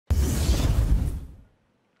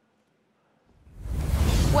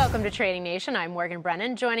Welcome to Trading Nation. I'm Morgan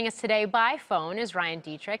Brennan. Joining us today by phone is Ryan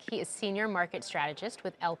Detrick. He is Senior Market Strategist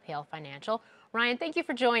with LPL Financial. Ryan, thank you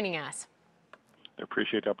for joining us. I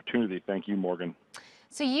appreciate the opportunity. Thank you, Morgan.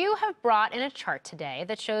 So you have brought in a chart today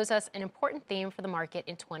that shows us an important theme for the market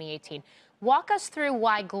in 2018. Walk us through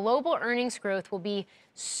why global earnings growth will be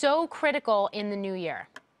so critical in the new year.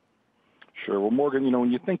 Sure. Well, Morgan,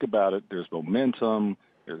 when you think about it, there's momentum,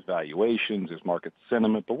 there's valuations, there's market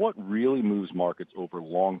sentiment, but what really moves markets over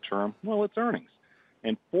long term? Well, it's earnings.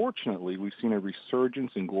 And fortunately, we've seen a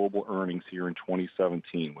resurgence in global earnings here in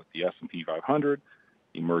 2017 with the S&P 500,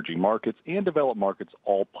 emerging markets, and developed markets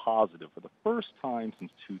all positive for the first time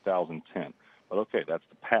since 2010. But okay, that's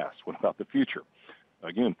the past. What about the future?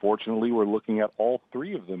 Again, fortunately, we're looking at all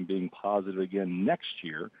three of them being positive again next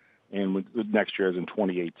year. And with next year as in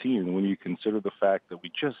 2018, when you consider the fact that we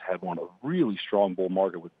just had a really strong bull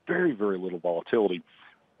market with very, very little volatility, I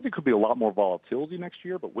think there could be a lot more volatility next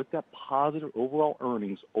year, but with that positive overall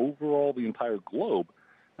earnings, overall the entire globe,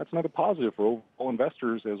 that's another positive for overall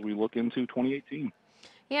investors as we look into 2018.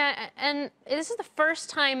 Yeah, and this is the first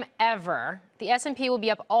time ever the S&P will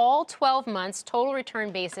be up all 12 months, total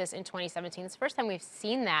return basis in 2017. It's the first time we've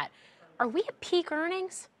seen that. Are we at peak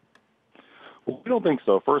earnings? Well, we don't think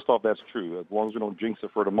so. First off, that's true. As long as we don't jinx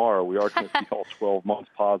it for tomorrow, we are going to see all 12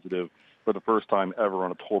 months positive for the first time ever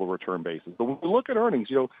on a total return basis. But when we look at earnings,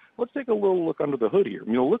 let's take a little look under the hood here.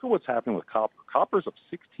 Look at what's happening with copper. Copper's up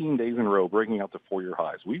 16 days in a row, breaking out to four-year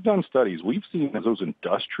highs. We've done studies. We've seen as those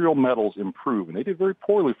industrial metals improve, and they did very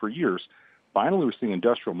poorly for years. Finally, we're seeing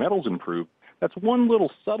industrial metals improve. That's one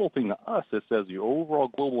little subtle thing to us that says the overall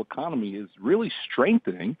global economy is really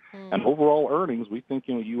strengthening, and overall earnings, we think,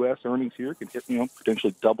 U.S. earnings here could hit,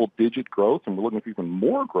 potentially double-digit growth, and we're looking for even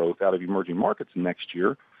more growth out of emerging markets next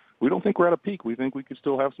year. We don't think we're at a peak. We think we could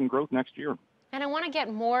still have some growth next year. And I want to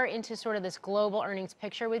get more into sort of this global earnings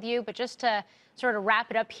picture with you, but just to sort of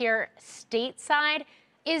wrap it up here, stateside,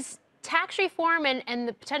 is tax reform and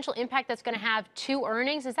the potential impact that's going to have to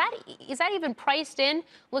earnings, is that even priced in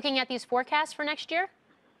looking at these forecasts for next year?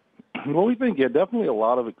 Well, we think, definitely a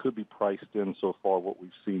lot of it could be priced in so far what we've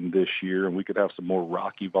seen this year, and we could have some more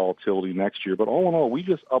rocky volatility next year. But all in all, we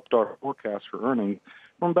just upped our forecast for earnings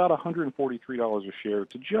from about $143 a share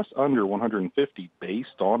to just under $150 based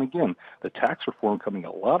on, again, the tax reform coming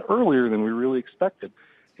a lot earlier than we really expected.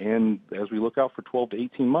 And as we look out for 12 to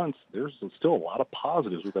 18 months, there's still a lot of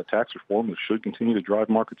positives with that tax reform that should continue to drive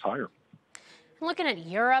markets higher. Looking at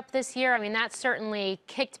Europe this year, that's certainly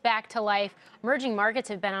kicked back to life. Emerging markets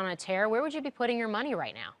have been on a tear. Where would you be putting your money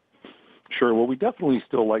right now? Sure. Well, we definitely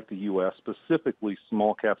still like the U.S., specifically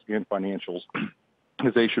small caps and financials,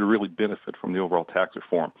 as they should really benefit from the overall tax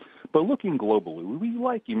reform. But looking globally, we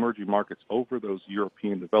like emerging markets over those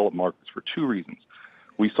European developed markets for two reasons.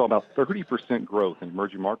 We saw about 30% growth in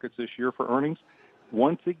emerging markets this year for earnings.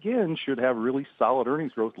 Once again, should have really solid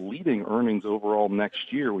earnings growth, leading earnings overall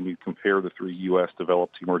next year when you compare the three U.S.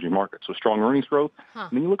 developed emerging markets. So strong earnings growth. And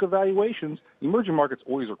then you look at valuations, emerging markets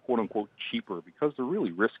always are quote-unquote cheaper because they're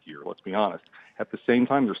really riskier, let's be honest. At the same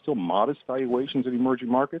time, there's still modest valuations in emerging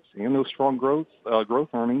markets and those strong growth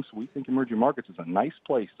earnings. We think emerging markets is a nice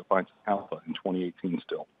place to find some alpha in 2018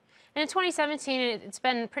 still. And in 2017, it's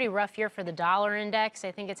been a pretty rough year for the dollar index.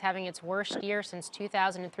 I think it's having its worst year since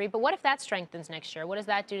 2003. But what if that strengthens next year? What does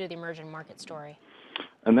that do to the emerging market story?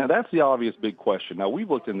 And that's the obvious big question. Now, we've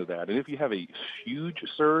looked into that. And if you have a huge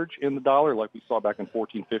surge in the dollar like we saw back in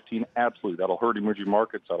 14, 15, absolutely. That'll hurt emerging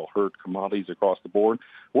markets. That'll hurt commodities across the board.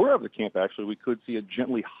 We're of the camp, actually, we could see a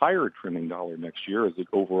gently higher trending dollar next year as it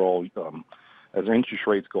overall as interest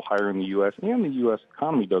rates go higher in the U.S. and the U.S.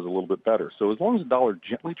 economy does a little bit better. So as long as the dollar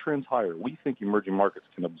gently trends higher, we think emerging markets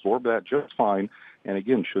can absorb that just fine and,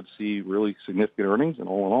 again, should see really significant earnings and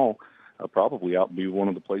all in all, probably out and be one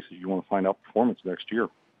of the places you want to find outperformance next year.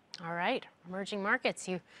 All right. Emerging markets.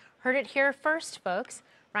 You heard it here first, folks.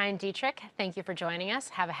 Ryan Detrick, thank you for joining us.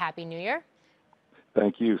 Have a happy New Year.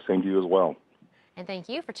 Thank you. Same to you as well. And thank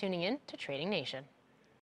you for tuning in to Trading Nation.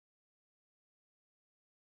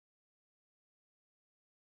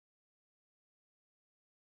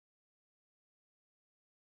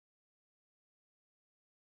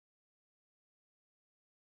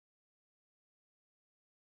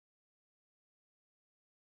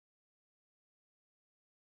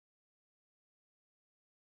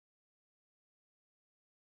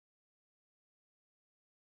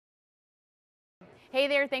 Hey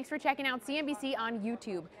there, thanks for checking out CNBC on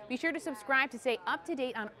YouTube. Be sure to subscribe to stay up to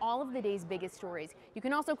date on all of the day's biggest stories. You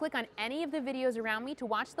can also click on any of the videos around me to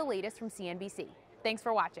watch the latest from CNBC. Thanks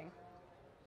for watching.